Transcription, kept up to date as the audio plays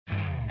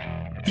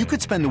You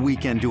could spend the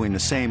weekend doing the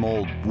same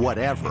old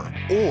whatever,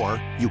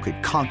 or you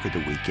could conquer the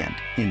weekend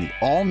in the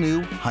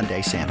all-new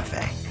Hyundai Santa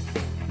Fe.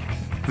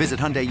 Visit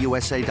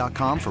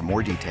HyundaiUSA.com for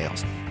more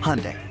details.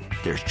 Hyundai,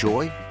 there's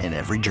joy in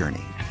every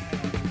journey.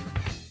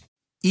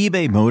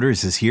 eBay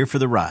Motors is here for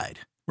the ride.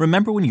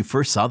 Remember when you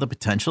first saw the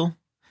potential?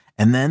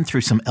 And then through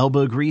some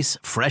elbow grease,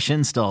 fresh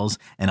installs,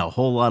 and a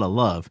whole lot of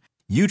love,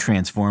 you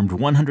transformed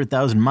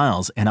 100,000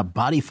 miles and a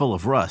body full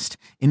of rust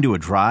into a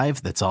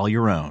drive that's all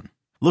your own.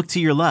 Look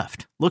to your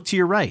left. Look to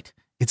your right.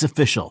 It's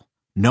official.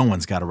 No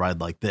one's got a ride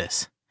like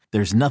this.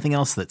 There's nothing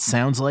else that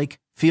sounds like,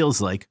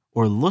 feels like,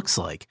 or looks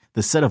like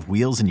the set of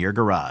wheels in your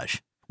garage.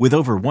 With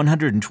over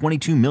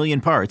 122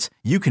 million parts,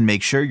 you can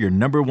make sure your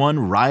number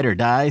one ride or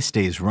die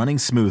stays running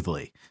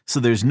smoothly.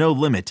 So there's no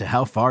limit to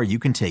how far you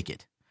can take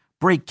it.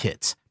 Brake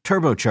kits,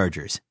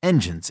 turbochargers,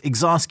 engines,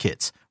 exhaust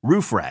kits,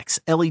 roof racks,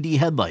 LED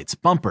headlights,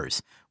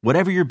 bumpers,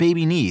 whatever your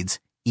baby needs,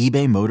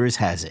 eBay Motors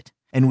has it.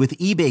 And with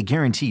eBay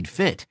Guaranteed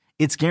Fit,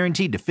 it's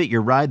guaranteed to fit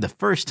your ride the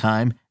first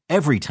time,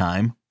 every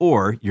time,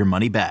 or your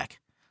money back.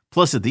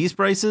 Plus, at these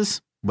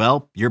prices,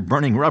 well, you're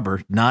burning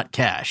rubber, not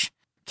cash.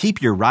 Keep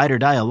your ride or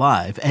die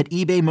alive at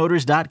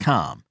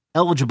ebaymotors.com.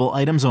 Eligible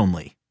items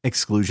only.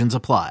 Exclusions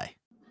apply.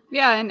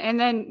 Yeah, and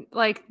then,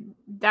 like,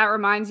 that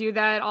reminds you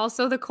that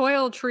also the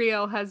Coyle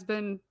trio has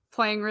been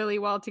playing really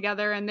well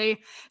together, and they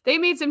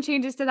made some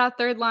changes to that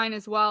third line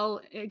as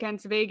well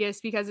against Vegas,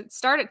 because it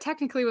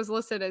technically was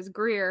listed as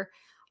Greer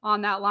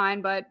on that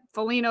line, but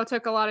Foligno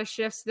took a lot of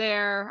shifts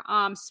there.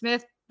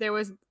 Smith, there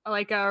was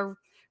like a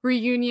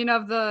reunion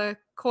of the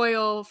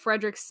Coyle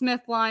Frederick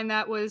Smith line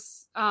that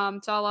was saw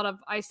a lot of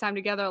ice time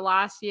together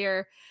last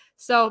year.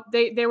 So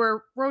they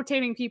were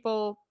rotating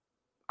people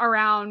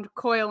around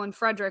Coyle and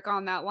Frederick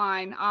on that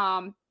line.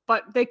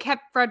 But they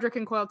kept Frederick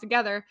and Coyle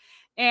together,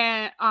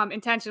 and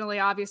intentionally,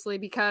 obviously,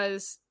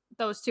 because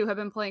those two have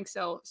been playing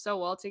so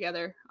well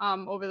together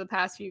over the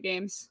past few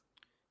games.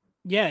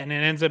 Yeah, and it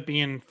ends up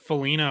being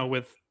Foligno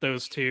with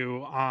those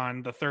two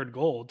on the third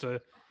goal to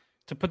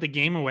put the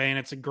game away. And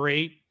it's a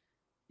great,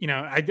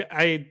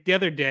 I the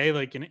other day,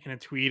 like in a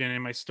tweet and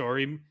in my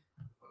story,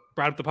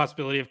 brought up the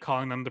possibility of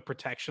calling them the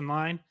protection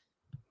line.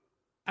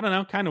 I don't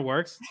know, kind of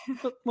works.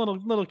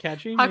 little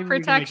catchy. Puck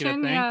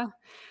protection, yeah.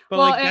 But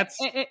well, like that's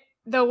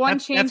the one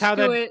change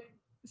to it.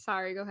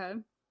 Sorry, go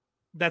ahead.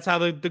 That's how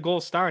the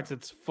goal starts.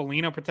 It's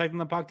Foligno protecting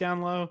the puck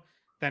down low,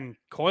 then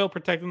Coyle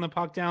protecting the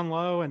puck down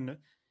low, and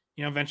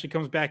eventually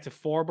comes back to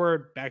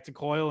Forbort, back to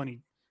Coyle, and he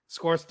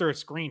scores through a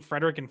screen.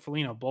 Frederick and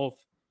Foligno both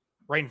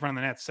right in front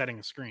of the net setting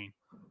a screen.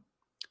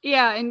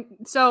 Yeah, and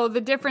so the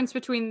difference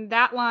between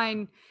that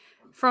line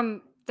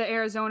from the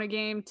Arizona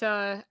game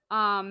to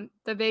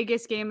the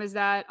Vegas game is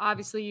that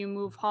obviously you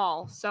move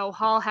Hall. So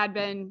Hall had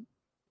been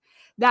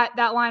that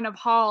line of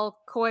Hall,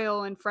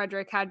 Coyle, and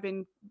Frederick had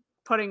been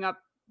putting up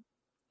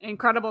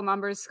incredible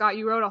numbers. Scott,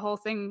 you wrote a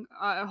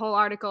whole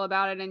article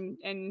about it,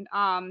 and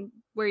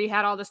where you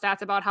had all the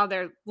stats about how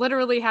they're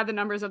literally had the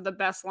numbers of the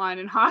best line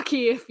in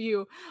hockey if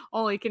you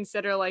only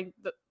consider like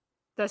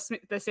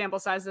the sample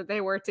size that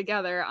they were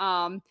together.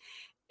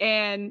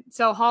 And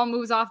so Hall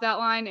moves off that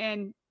line,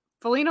 and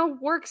Foligno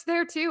works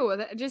there too.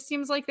 It just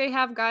seems like they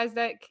have guys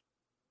that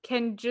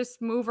can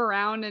just move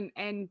around,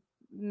 and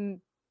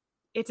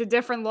it's a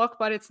different look,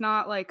 but it's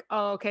not like,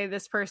 oh, okay,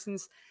 this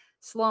person's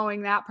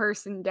slowing that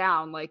person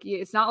down. Like,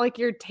 it's not like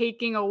you're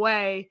taking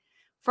away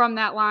from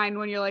that line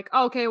when you're like,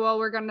 oh, okay, well,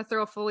 we're going to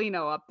throw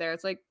Foligno up there.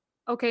 It's like,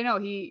 okay, no,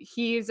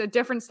 he's a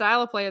different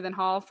style of player than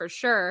Hall for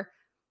sure,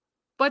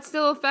 but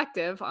still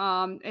effective,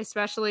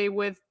 especially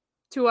with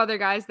two other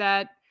guys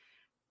that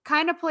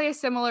kind of play a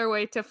similar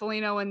way to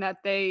Foligno in that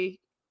they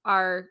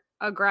are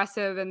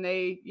aggressive and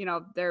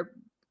they're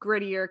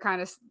grittier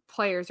kind of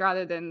players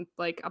rather than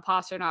like a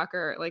Pasternak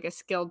or like a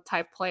skilled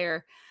type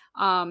player.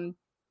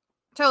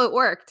 So it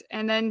worked.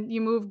 And then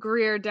you move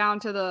Greer down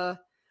to the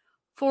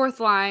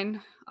fourth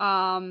line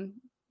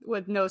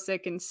with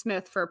Nosek and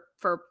Smith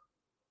for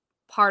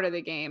part of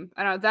the game.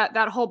 I know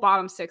that whole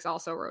bottom six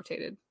also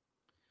rotated.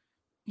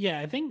 Yeah,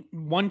 I think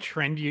one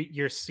trend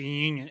you're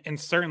seeing, and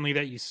certainly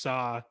that you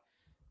saw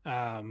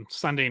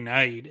Sunday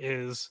night,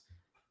 is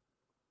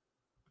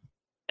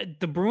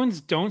the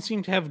Bruins don't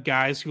seem to have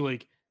guys who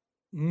like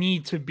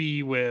need to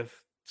be with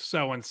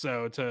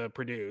so-and-so to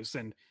produce.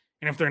 And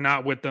if they're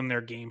not with them, their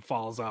game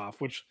falls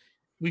off, which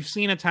we've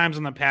seen at times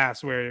in the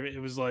past where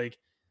it was like,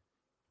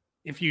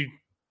 if you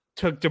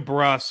took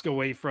DeBrusk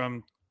away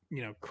from,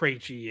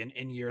 Krejci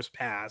in years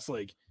past,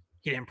 like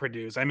he didn't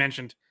produce. I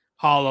mentioned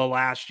Hollow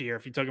last year.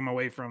 If you took him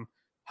away from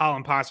Hall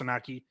and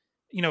Pasternak,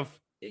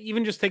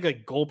 even just take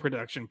like goal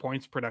production,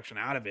 points production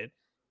out of it,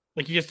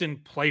 like he just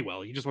didn't play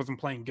well. He just wasn't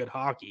playing good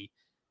hockey.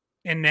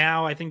 And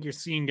now I think you're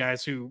seeing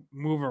guys who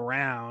move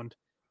around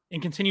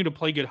and continue to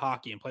play good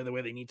hockey and play the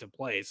way they need to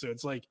play. So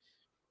it's like,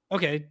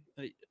 okay,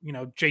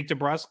 Jake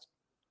DeBrusk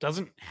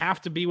doesn't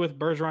have to be with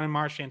Bergeron and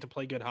Marchand to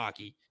play good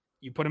hockey.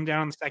 You put him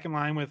down on the second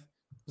line with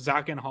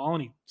Zacha and Hall,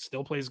 and he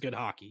still plays good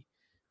hockey.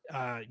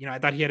 I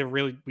thought he had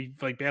we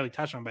like barely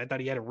touched on him, but I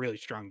thought he had a really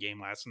strong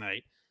game last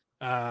night.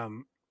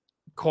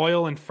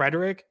 Coyle and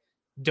Frederick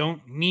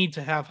don't need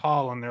to have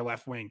Hall on their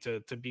left wing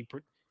to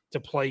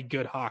play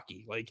good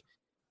hockey. Like,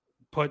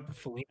 put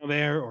Foligno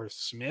there or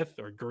Smith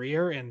or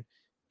Greer, and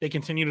they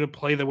continue to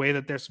play the way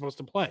that they're supposed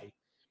to play.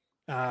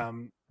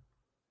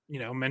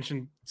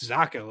 Mentioned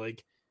Zaka.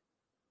 Like,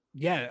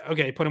 yeah,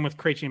 okay, put him with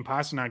Krejci and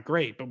Pasta, not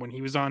great, but when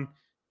he was on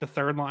the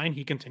third line,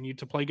 he continued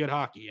to play good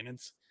hockey. And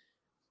it's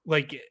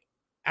like,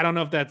 I don't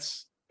know if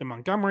that's the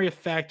Montgomery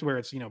effect, where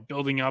it's,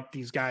 building up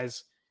these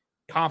guys'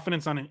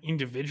 confidence on an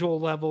individual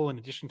level in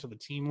addition to the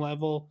team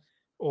level,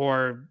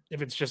 or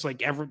if it's just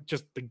like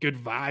just the good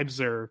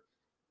vibes are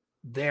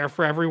there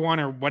for everyone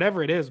or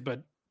whatever it is.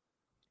 But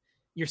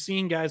you're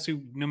seeing guys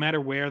who, no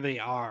matter where they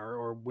are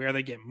or where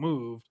they get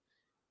moved,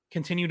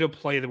 continue to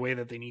play the way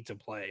that they need to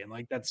play. And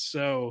like, it's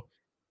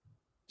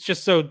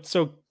just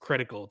so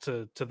critical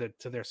to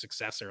their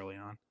success early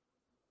on.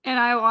 And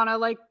I want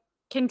to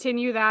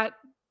continue that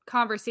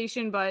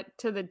conversation, but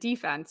to the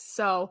defense.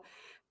 So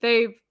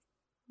they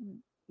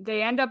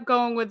end up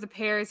going with the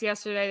pairs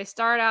yesterday. They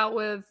start out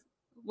with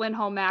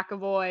Lindholm,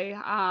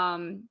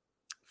 McAvoy,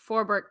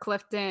 Forbort,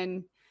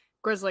 Clifton,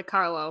 Grizzly,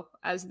 Carlo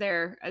as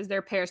their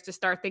pairs to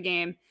start the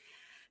game.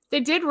 They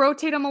did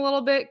rotate them a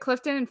little bit.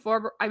 Carlo and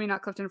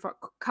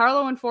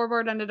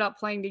Forbort ended up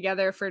playing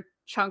together for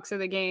chunks of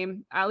the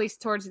game, at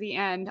least towards the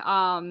end.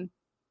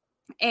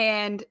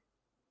 And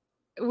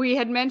we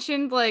had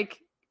mentioned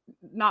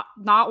not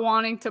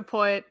wanting to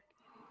put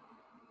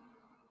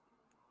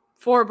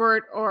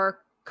Forbort or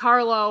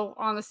Carlo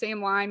on the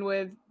same line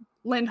with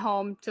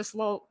Lindholm to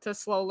slow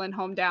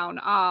Lindholm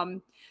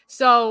down.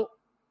 So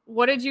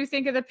what did you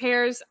think of the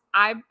pairs?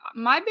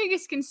 My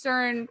biggest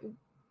concern,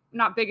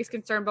 not biggest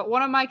concern, but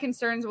one of my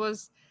concerns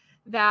was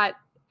that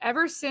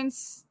ever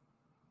since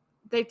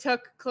they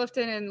took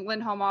Clifton and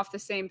Lindholm off the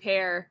same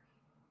pair,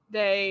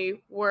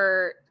 they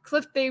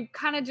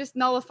kind of just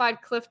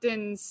nullified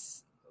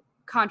Clifton's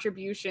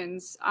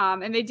contributions.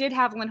 And they did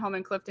have Lindholm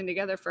and Clifton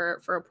together for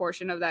a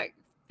portion of that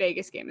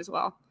Vegas game as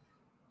well.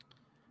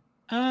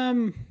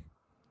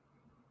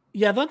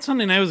 Yeah, that's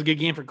something that was a good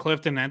game for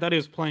Clifton. I thought he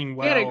was playing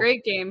well. He had a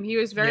great game. He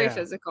was very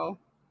physical.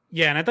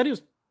 Yeah, and I thought he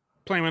was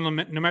playing well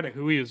no matter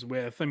who he was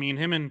with. I mean,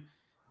 him and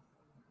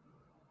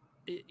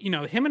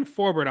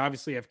Forbort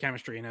obviously have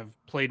chemistry and have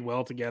played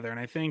well together. And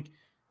I think,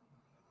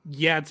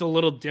 it's a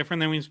little different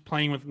than when he's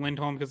playing with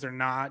Lindholm, because they're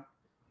not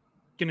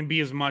going to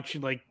be as much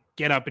like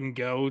get up and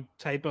go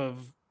type of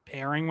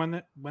pairing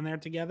when they're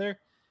together.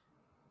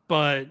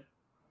 But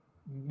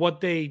what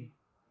they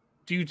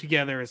do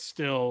together is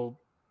still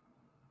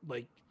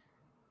like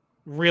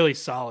really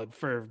solid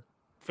for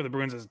the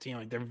Bruins as a team.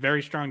 Like, they're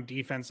very strong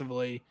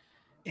defensively,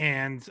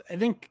 and I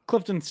think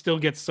Clifton still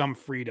gets some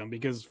freedom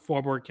because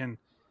Forbort can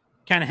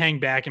kind of hang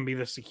back and be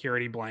the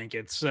security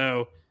blanket.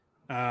 So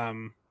I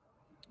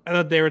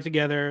thought they were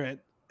together.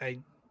 I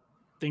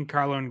think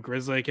Carlo and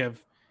Grizzly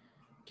have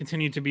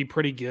continued to be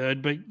pretty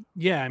good. But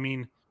yeah, I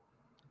mean,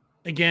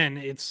 again,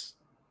 it's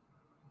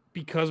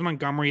because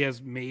Montgomery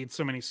has made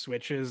so many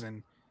switches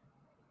and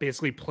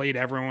basically played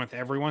everyone with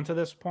everyone to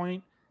this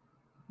point.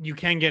 You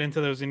can get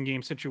into those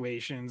in-game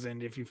situations,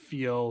 and if you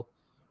feel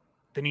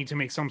the need to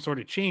make some sort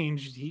of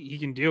change, he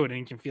can do it, and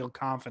he can feel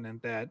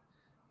confident that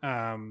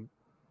the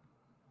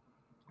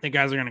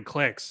guys are going to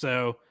click.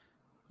 So,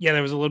 yeah,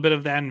 there was a little bit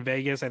of that in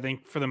Vegas. I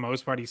think for the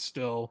most part, he's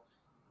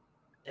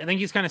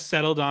kind of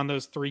settled on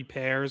those three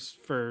pairs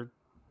for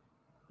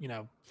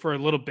a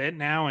little bit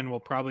now, and will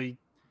probably,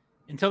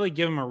 until they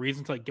give him a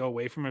reason to go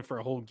away from it for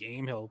a whole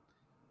game, he'll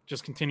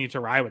just continue to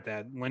ride with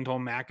that.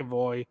 Lindholm,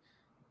 McAvoy,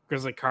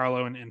 Grizzly,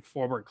 Carlo, and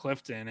Forbort,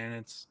 Clifton. And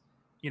it's,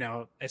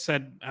 I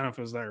said, I don't know if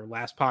it was their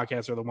last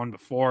podcast or the one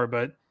before,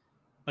 but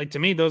to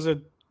me, those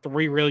are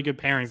three really good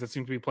pairings that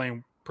seem to be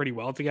playing pretty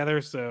well together.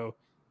 So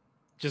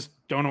just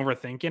don't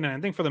overthink it. And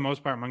I think for the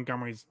most part,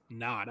 Montgomery's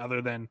not,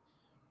 other than,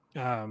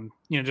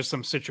 just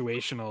some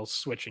situational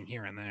switching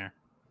here and there.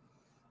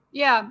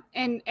 Yeah.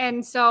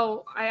 And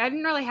so I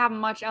didn't really have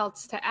much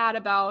else to add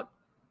about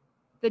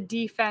the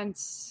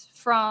defense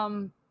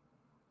from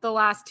the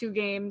last two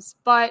games,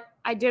 but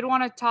I did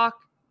want to talk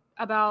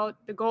about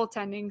the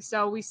goaltending.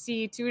 So we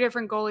see two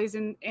different goalies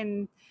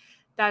in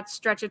that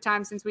stretch of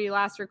time since we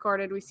last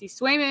recorded. We see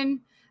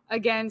Swayman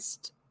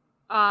against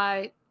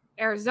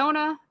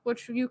Arizona,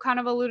 which you kind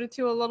of alluded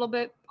to a little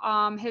bit,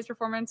 his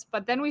performance,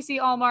 but then we see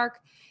Ullmark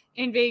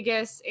in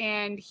Vegas,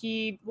 and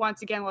he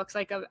once again looks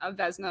like a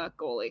Vezina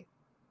goalie.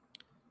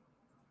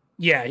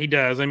 Yeah, he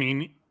does. I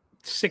mean,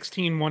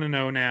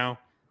 16-1-0 now.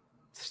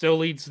 Still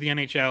leads the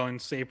NHL in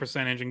save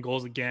percentage and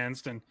goals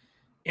against, and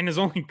is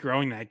only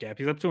growing that gap.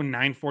 He's up to a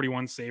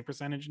 .941 save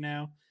percentage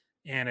now,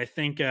 and I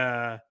think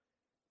I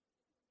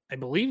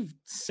believe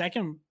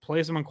second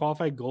place among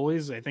qualified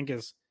goalies, I think,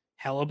 is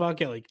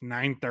Hellebuck at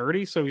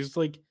 .930. So he's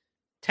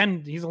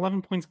he's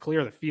 11 points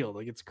clear of the field.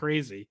 It's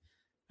crazy.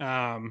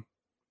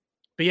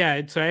 But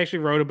yeah, so I actually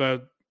wrote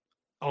about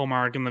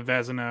Ullmark and the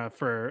Vezina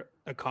for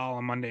a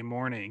column Monday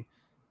morning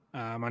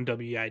on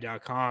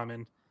WEI.com,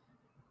 and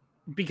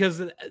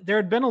because there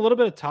had been a little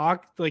bit of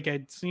talk,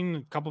 I'd seen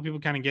a couple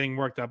people kind of getting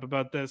worked up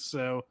about this.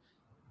 So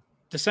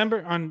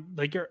December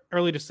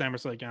early December,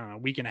 so like I don't know, a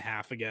week and a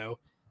half ago.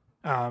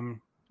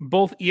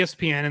 Both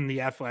ESPN and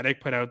The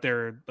Athletic put out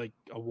their like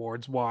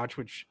awards watch,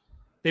 which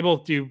they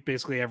both do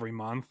basically every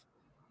month.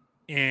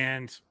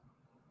 And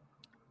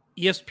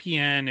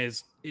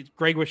ESPN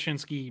Greg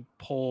Wyshynski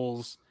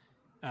polls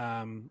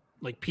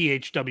like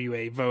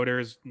PHWA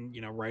voters,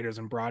 writers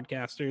and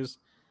broadcasters,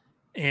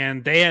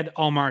 and they had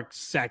Ullmark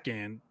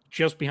second,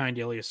 just behind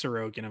Ilya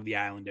Sorokin of the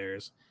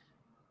Islanders.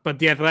 But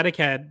The Athletic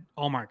had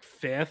Ullmark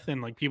fifth,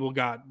 and like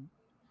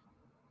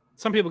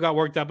some people got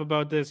worked up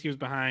about this. He was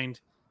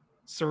behind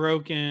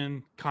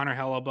Sorokin, Connor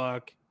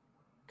Hellebuck,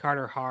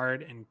 Carter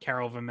Hart, and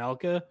Karel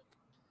Vejmelka.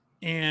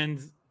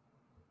 And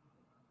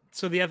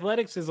so the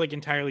Athletics is like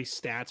entirely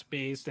stats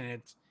based,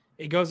 and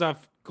it goes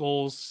off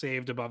goals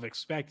saved above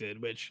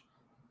expected, which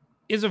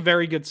is a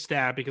very good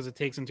stat because it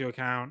takes into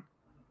account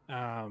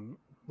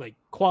like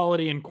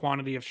quality and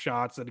quantity of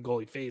shots that a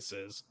goalie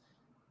faces.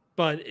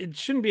 But it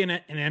shouldn't be an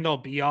end all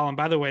be all. And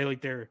by the way,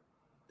 like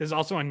there's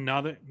also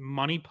another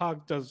Money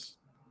Puck does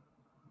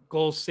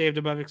goals saved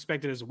above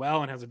expected as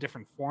well and has a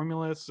different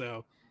formula.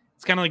 So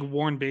it's kind of like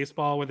Warren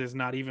Baseball, where there's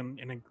not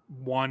even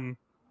one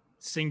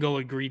single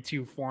agreed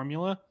to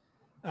formula.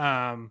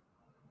 But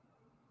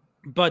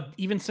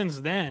even since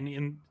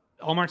then,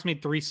 Ullmark's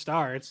made 3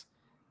 starts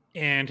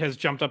and has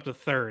jumped up to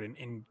third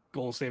in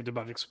goals saved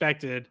above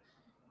expected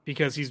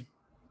because he's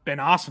been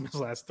awesome his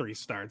last 3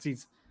 starts.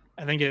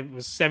 I think it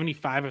was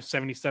 75 of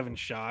 77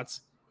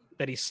 shots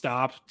that he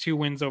stopped, 2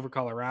 wins over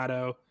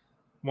Colorado,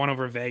 1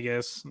 over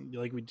Vegas,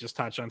 like we just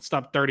touched on,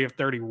 stopped 30 of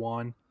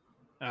 31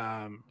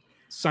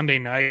 Sunday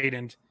night,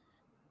 and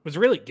was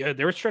really good.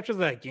 There were stretches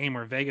of that game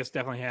where Vegas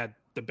definitely had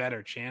the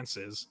better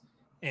chances.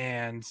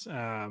 And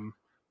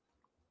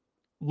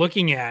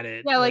looking at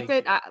it,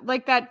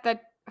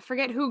 that I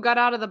forget who got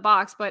out of the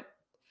box, but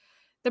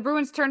the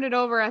Bruins turned it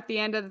over at the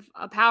end of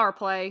a power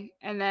play,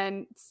 and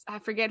then I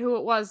forget who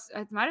it was.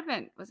 It might have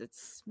been, was it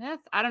Smith?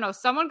 I don't know.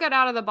 Someone got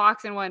out of the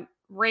box and went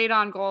right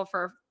on goal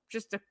for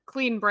just a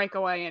clean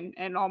breakaway,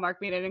 and Ullmark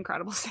made an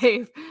incredible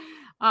save.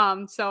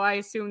 So I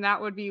assume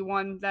that would be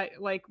one that,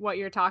 like what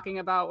you're talking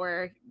about,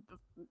 where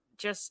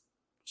just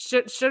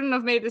shouldn't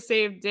have made the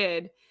save,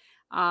 did.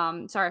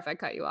 Sorry if I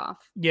cut you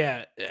off.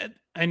 Yeah,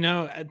 I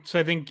know. So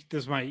I think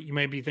you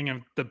might be thinking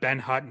of the Ben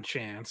Hutton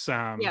chance.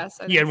 Yes,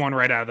 he had one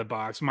right out of the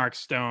box. Mark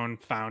Stone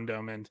found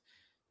him and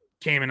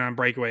came in on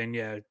breakaway,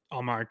 and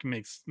Ullmark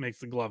makes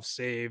the glove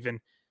save, and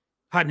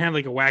Hutton had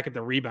like a whack at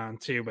the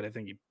rebound too, but I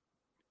think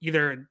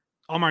either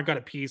Ullmark got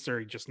a piece or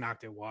he just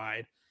knocked it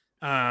wide.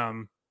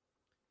 But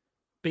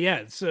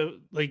yeah, so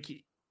like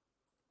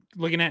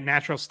looking at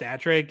natural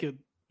stat trick,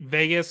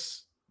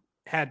 Vegas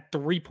had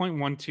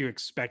 3.12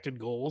 expected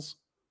goals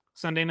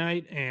Sunday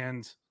night,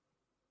 and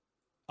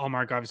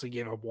Ullmark obviously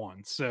gave up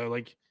 1. So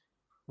like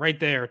right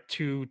there,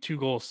 two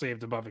goals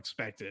saved above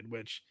expected,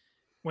 which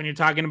when you're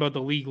talking about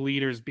the league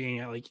leaders being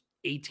at like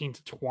 18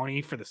 to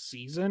 20 for the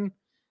season,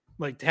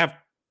 like to have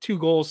 2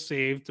 goals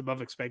saved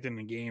above expected in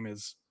the game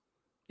is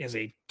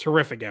a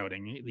terrific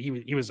outing.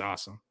 He was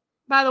awesome.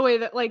 By the way,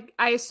 that like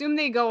I assume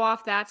they go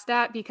off that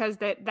stat because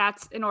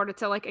that's in order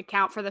to like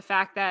account for the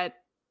fact that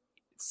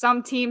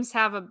some teams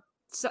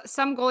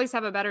some goalies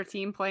have a better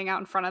team playing out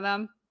in front of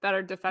them,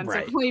 better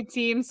defensively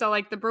team. So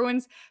like the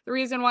Bruins, the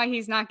reason why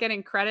he's not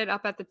getting credit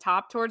up at the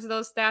top towards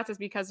those stats is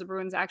because the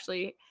Bruins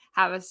actually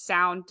have a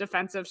sound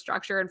defensive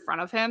structure in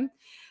front of him.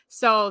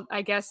 So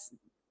I guess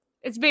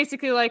it's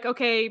basically like,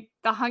 okay,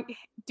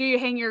 do you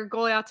hang your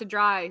goalie out to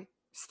dry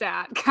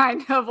stat,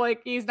 kind of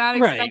like he's not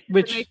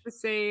expected to make the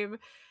save.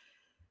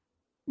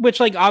 Which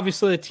like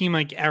obviously a team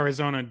like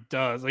Arizona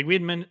does. Like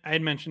I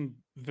had mentioned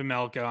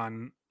Vejmelka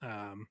on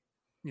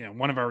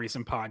one of our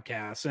recent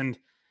podcasts, and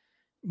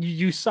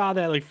you saw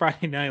that like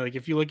Friday night. Like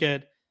if you look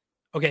at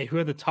who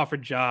had the tougher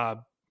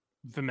job,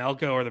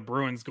 Vejmelka or the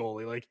Bruins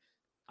goalie, like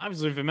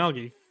obviously Vejmelka,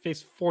 he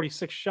faced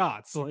 46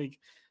 shots, like,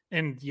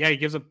 and he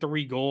gives up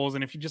 3 goals.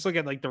 And if you just look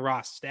at like the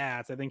raw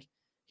stats, I think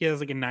he has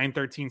like a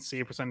 .913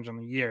 save percentage on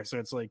the year. So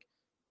it's like,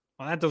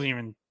 well, that doesn't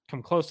even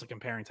come close to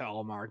comparing to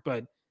Ullmark.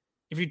 But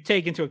if you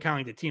take into account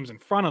like the teams in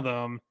front of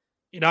them,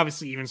 it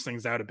obviously evens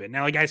things out a bit.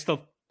 Now, like I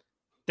still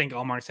think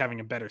Ullmark's having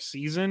a better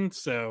season.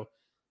 So,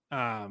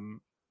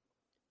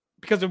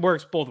 because it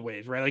works both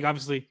ways, right? Like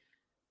obviously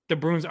the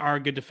Bruins are a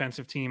good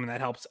defensive team and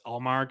that helps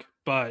Ullmark,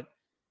 but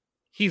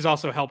he's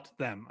also helped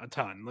them a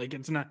ton. Like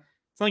it's not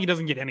like he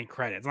doesn't get any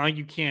credit. It's not like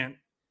you can't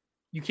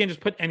just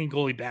put any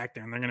goalie back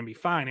there and they're going to be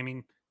fine. I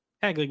mean,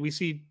 heck, like we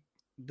see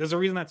there's a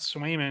reason that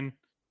Swayman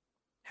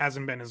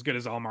hasn't been as good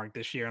as Ullmark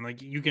this year. And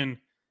like you can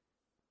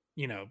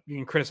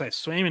criticize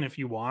Swayman if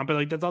you want, but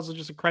like that's also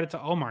just a credit to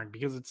Ullmark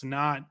because it's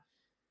not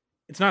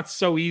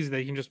so easy that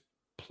you can just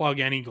plug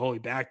any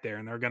goalie back there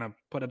and they're going to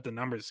put up the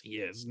numbers he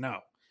is. No,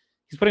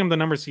 he's putting up the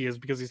numbers he is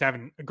because he's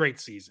having a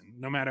great season,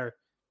 no matter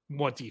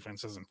what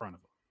defense is in front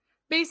of him.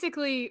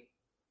 Basically,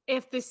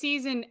 if the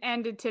season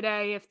ended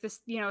today, if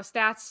this,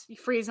 stats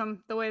freeze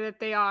them the way that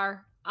they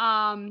are,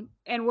 and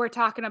we're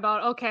talking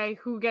about, okay,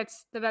 who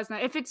gets the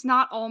Vezina? If it's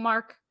not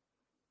Ullmark,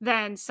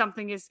 then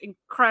something is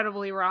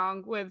incredibly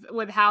wrong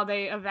with how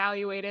they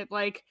evaluate it.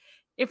 Like,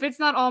 if it's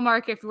not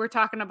Ullmark, if we're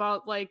talking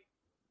about like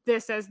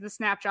this as the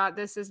snapshot,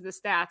 this is the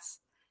stats,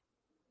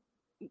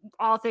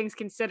 all things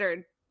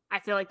considered, I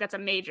feel like that's a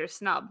major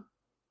snub.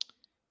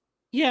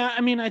 Yeah,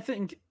 I mean, I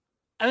think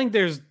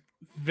there's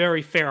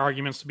very fair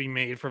arguments to be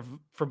made for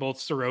both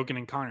Sorokin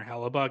and Connor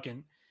Hellebuck,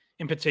 and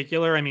in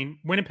particular, I mean,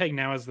 Winnipeg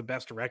now has the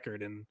best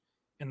record in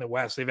the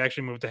West. They've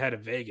actually moved ahead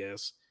of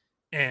Vegas,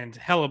 and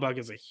Hellebuck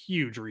is a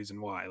huge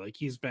reason why. Like,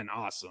 he's been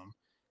awesome.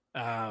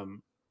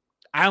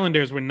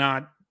 Islanders would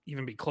not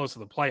even be close to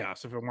the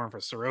playoffs if it weren't for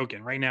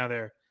Sorokin. Right now,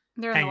 they're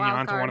hanging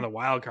on to one of the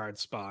wild card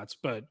spots,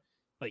 but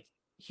like,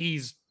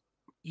 he's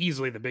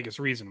easily the biggest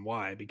reason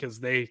why, because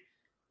they've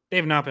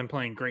not been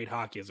playing great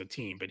hockey as a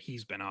team, but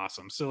he's been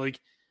awesome. So like,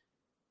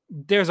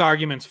 there's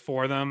arguments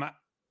for them.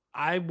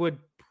 I would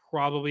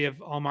probably have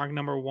Ullmark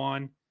number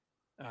one.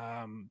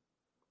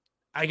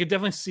 I could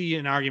definitely see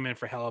an argument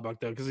for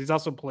Hellebuck though, because he's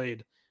also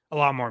played a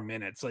lot more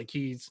minutes. Like,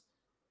 he's,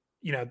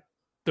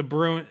 the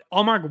Bruin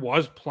Ullmark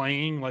was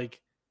playing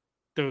like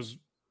those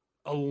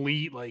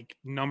elite, like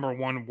number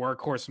one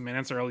workhorse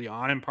minutes early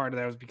on, and part of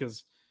that was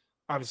because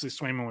obviously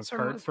Swayman was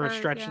hurt for a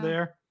stretch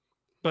there.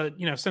 But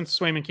since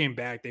Swayman came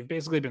back, they've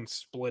basically been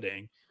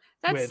splitting.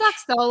 That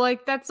sucks though.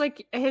 Like, that's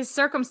like, his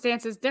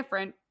circumstance is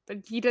different, but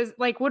he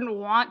wouldn't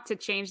want to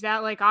change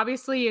that. Like,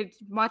 obviously it's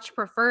much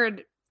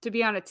preferred to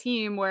be on a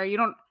team where you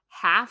don't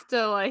have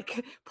to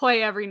like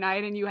play every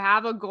night, and you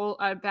have a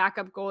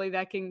backup goalie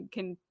that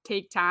can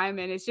take time,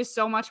 and it's just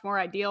so much more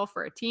ideal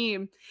for a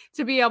team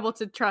to be able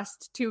to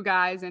trust two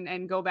guys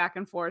and go back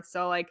and forth.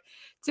 So like,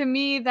 to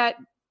me, that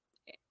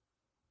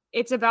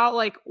it's about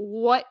like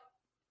what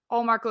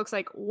Ullmark looks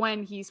like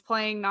when he's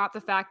playing, not the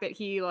fact that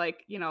he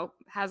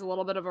has a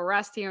little bit of a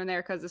rest here and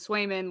there because of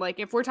Swayman. Like,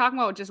 if we're talking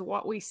about just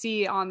what we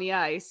see on the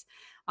ice,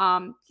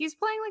 he's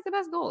playing like the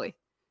best goalie.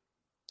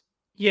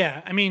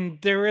 Yeah, I mean,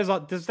 there's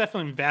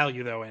definitely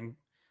value though, and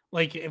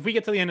like, if we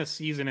get to the end of the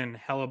season and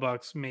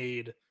Hellebuck's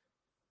made,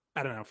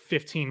 I don't know,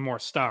 15 more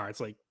starts,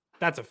 like,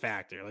 that's a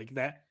factor. Like,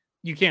 that,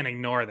 you can't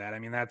ignore that. I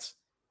mean, that's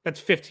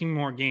 15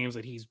 more games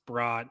that he's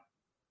brought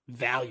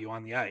value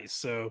on the ice.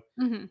 So,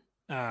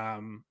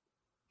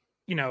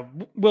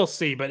 we'll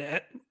see.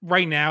 But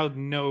right now,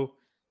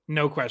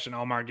 no question,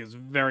 Ullmark is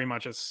very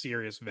much a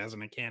serious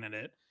Vezina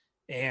candidate,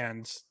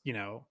 and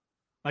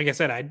like I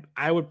said,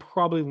 I would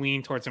probably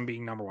lean towards him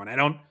being number one. I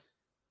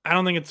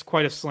don't think it's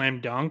quite a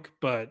slam dunk,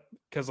 but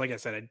because, like I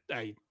said,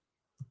 I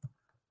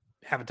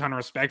have a ton of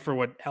respect for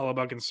what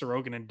Hellebuck and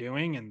Sorokin are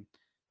doing, and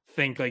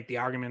think like the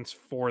arguments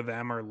for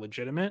them are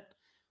legitimate.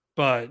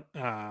 But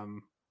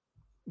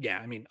yeah,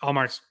 I mean,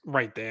 Ullmark's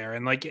right there,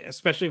 and like,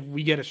 especially if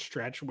we get a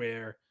stretch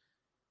where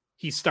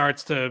he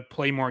starts to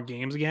play more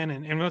games again,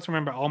 and let's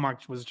remember,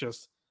 Ullmark was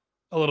just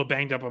a little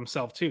banged up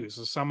himself too,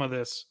 so some of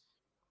this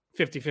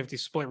 50-50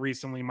 split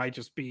recently might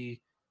just be,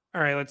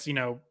 all right, let's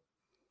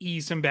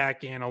ease him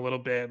back in a little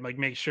bit, like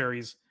make sure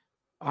he's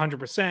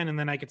 100%, and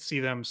then I could see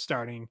them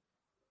starting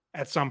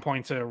at some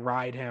point to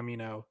ride him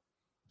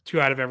 2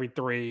 out of every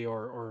 3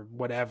 or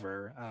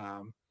whatever.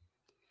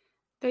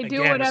 They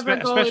do whatever,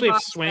 especially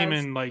if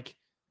Swayman says.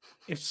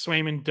 If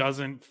Swayman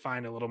doesn't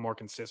find a little more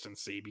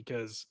consistency,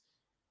 because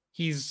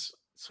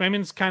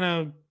Swayman's kind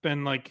of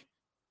been like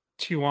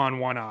 2 on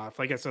 1 off.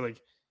 Like I said,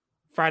 like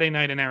Friday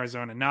night in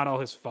Arizona, not all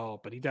his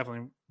fault, but he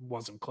definitely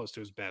wasn't close to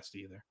his best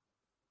either.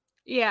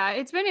 Yeah,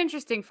 it's been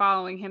interesting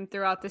following him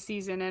throughout the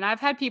season. And I've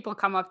had people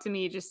come up to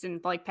me just in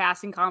like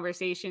passing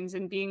conversations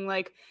and being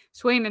like,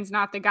 Swayman's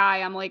not the guy.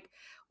 I'm like,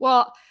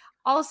 well,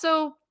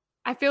 also,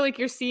 I feel like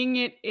you're seeing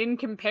it in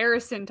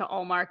comparison to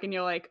Ullmark, and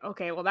you're like,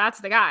 okay, well, that's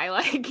the guy.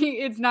 Like,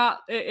 it's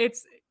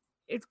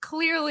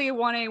clearly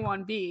 1A,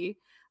 1B,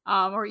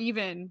 or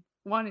even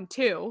 1 and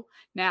 2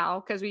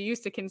 now, because we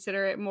used to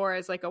consider it more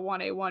as like a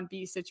 1A,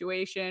 1B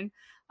situation.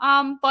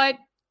 But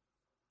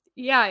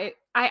yeah,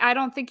 I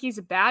don't think he's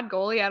a bad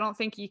goalie. I don't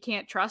think you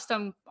can't trust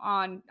him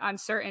on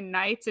certain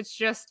nights. It's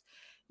just,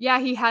 yeah,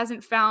 he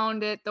hasn't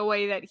found it the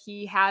way that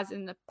he has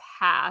in the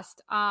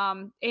past.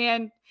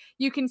 And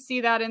you can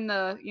see that in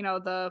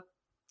the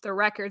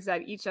records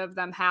that each of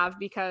them have,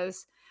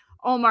 because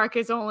Ullmark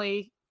is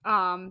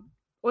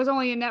was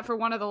only in net for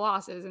 1 of the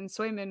losses, and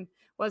Swayman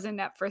was in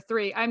net for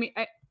 3. I mean,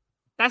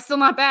 that's still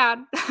not bad,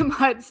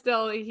 but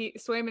still,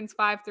 Swayman's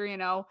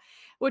 5-3-0,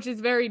 which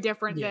is very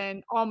different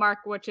than Ullmark,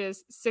 which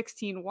is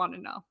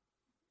 16-1-0.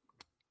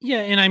 Yeah,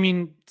 and I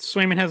mean,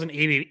 Swayman has an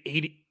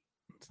 80.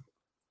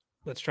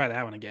 Let's try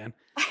that one again.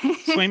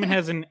 Swayman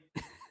has an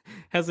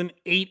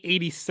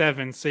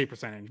 887 save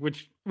percentage,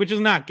 which is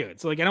not good.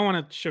 So like, I don't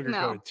want to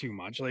sugarcoat it too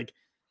much. Like,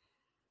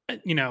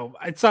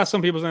 I saw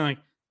some people saying like,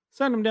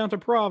 send him down to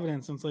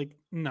Providence, and it's like,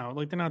 no,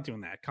 like, they're not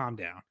doing that. Calm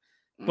down.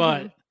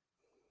 But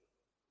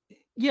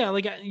yeah,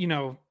 like, I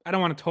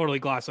don't want to totally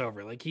gloss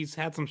over. Like, he's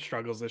had some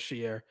struggles this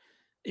year.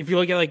 If you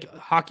look at like,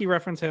 Hockey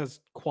Reference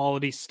has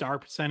quality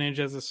start percentage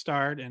as a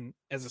start and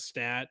as a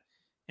stat,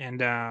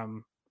 and I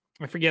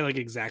forget like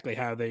exactly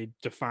how they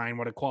define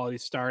what a quality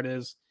start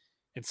is.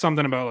 It's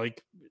something about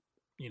like,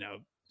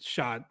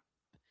 shot.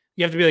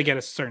 you have to be like at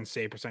a certain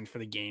save percent for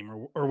the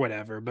game or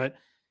whatever, but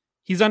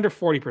he's under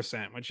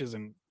 40%, which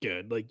isn't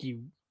good. Like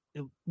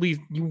at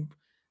least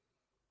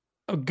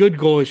a good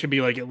goalie should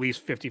be like at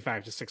least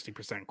 55 to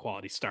 60%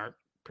 quality start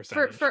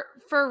percentage.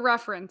 For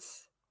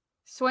reference,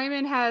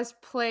 Swayman has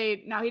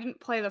played. Now he didn't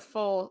play the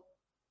full.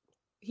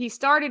 He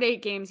started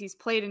 8 games. He's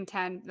played in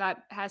 10.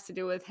 That has to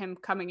do with him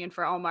coming in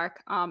for Ullmark.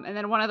 And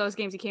then one of those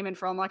games he came in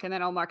for Ullmark, and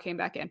then Ullmark came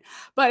back in.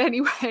 But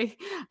anyway,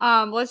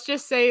 let's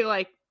just say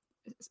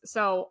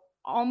so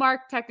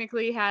Ullmark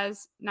technically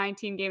has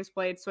 19 games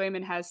played.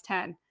 Swayman has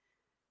 10.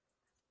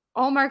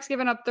 Ullmark's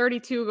given up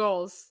 32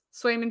 goals.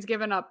 Swayman's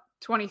given up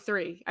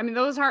 23. I mean,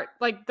 those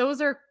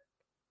are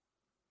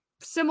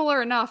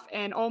similar enough,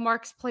 and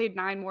Ullmark's played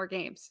 9 more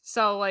games.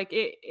 So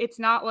it's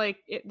not like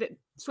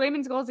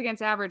Swayman's goals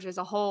against average is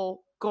a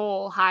whole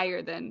goal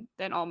higher than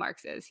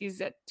Ullmark's is. He's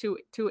at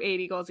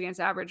 280 goals against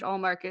average.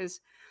 Ullmark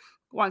is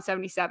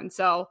 177.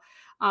 So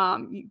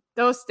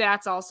those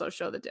stats also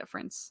show the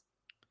difference.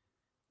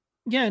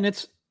 Yeah, and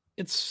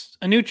it's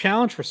a new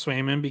challenge for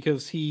Swayman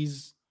because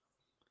he's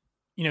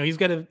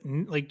got to,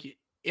 like,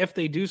 if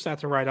they do start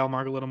to ride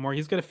Ullmark a little more,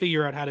 he's got to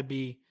figure out how to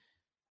be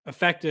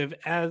effective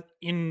as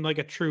in like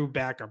a true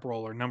backup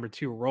role or number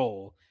 2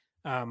 role.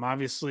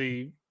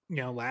 Obviously,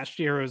 last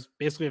year was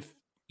basically an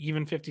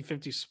even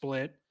 50-50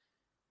 split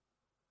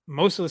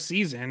most of the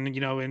season,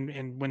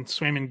 and when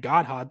Swayman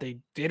got hot, they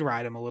did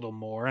ride him a little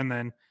more, and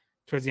then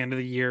towards the end of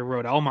the year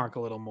rode Ullmark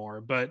a little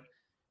more. But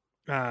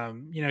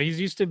he's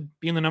used to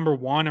being the number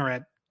 1 or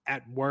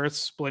at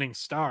worst splitting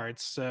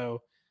starts,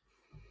 so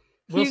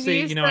we'll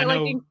see. I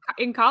know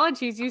in college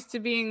he's used to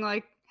being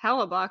like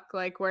Hellebuck,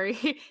 like where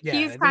he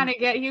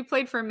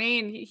played for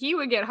Maine. He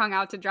would get hung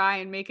out to dry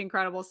and make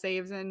incredible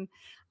saves, and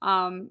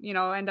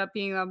end up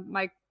being a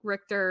Mike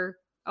Richter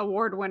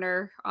award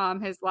winner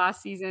his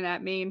last season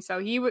at Maine. So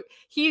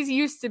he's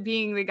used to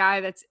being the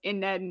guy that's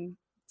in net and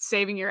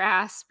saving your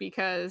ass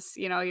because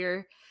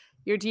your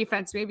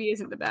defense maybe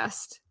isn't the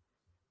best.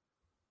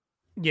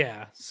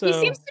 Yeah, so he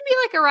seems to be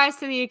like a rise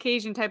to the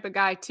occasion type of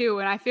guy too,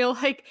 and I feel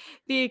like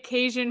the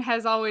occasion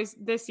has always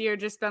this year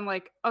just been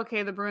like,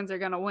 okay, the Bruins are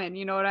gonna win.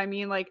 You know what I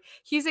mean? Like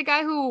he's a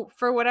guy who,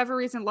 for whatever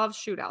reason, loves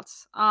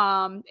shootouts.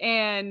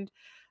 And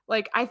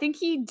like I think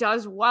he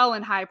does well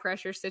in high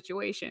pressure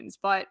situations,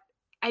 but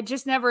I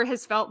just never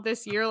has felt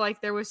this year like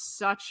there was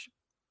such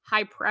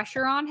high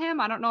pressure on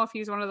him. I don't know if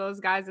he's one of those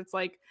guys that's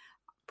like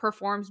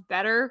performs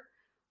better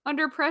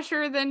under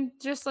pressure than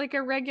just like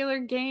a regular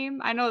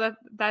game. I know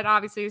that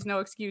obviously is no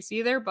excuse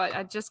either, but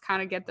I just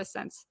kind of get the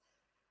sense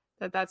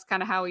that that's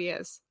kind of how he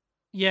is.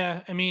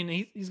 Yeah, I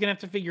mean, he's gonna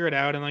have to figure it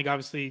out, and like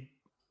obviously,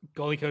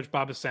 goalie coach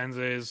Bob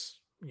Essenza is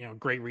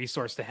great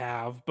resource to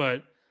have,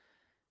 but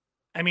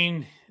I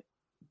mean,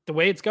 the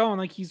way it's going,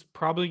 like he's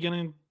probably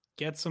gonna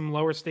get some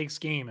lower stakes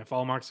game if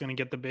Ullmark's gonna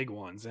get the big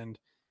ones, and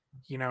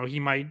he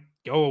might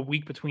go a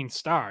week between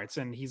starts,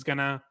 and he's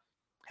gonna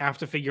have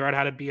to figure out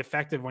how to be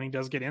effective when he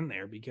does get in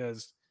there,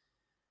 because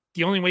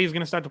the only way he's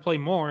going to start to play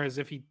more is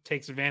if he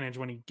takes advantage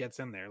when he gets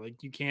in there.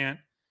 Like you can't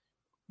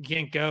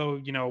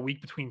go, a week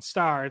between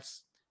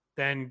starts,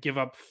 then give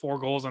up 4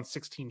 goals on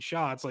 16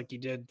 shots like he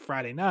did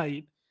Friday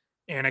night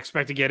and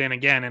expect to get in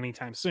again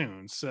anytime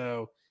soon.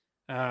 So,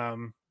 I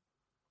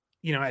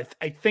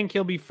think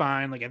he'll be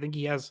fine. Like I think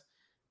he has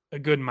a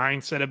good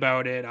mindset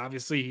about it.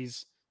 Obviously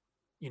he's,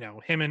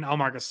 him and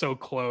Ullmark are so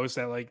close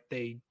that like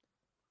they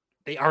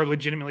are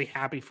legitimately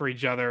happy for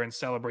each other and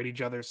celebrate each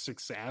other's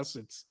success.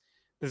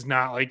 There's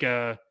not like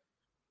a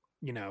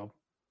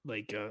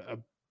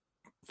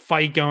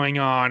fight going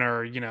on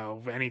or,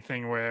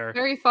 anything where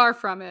very far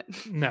from it.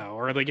 No,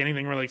 or like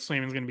anything where like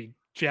Swayman's going to be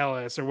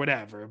jealous or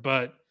whatever,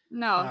 but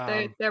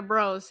no, they're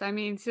bros. I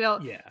mean, still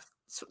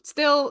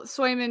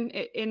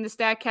Swayman in the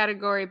stat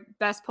category,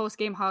 best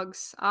post-game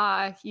hugs.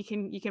 You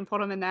can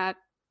put him in that.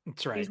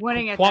 That's right. He's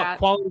winning at that.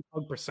 Quality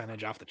hug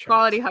percentage off the charts.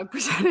 Quality hug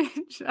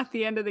percentage at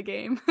the end of the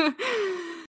game.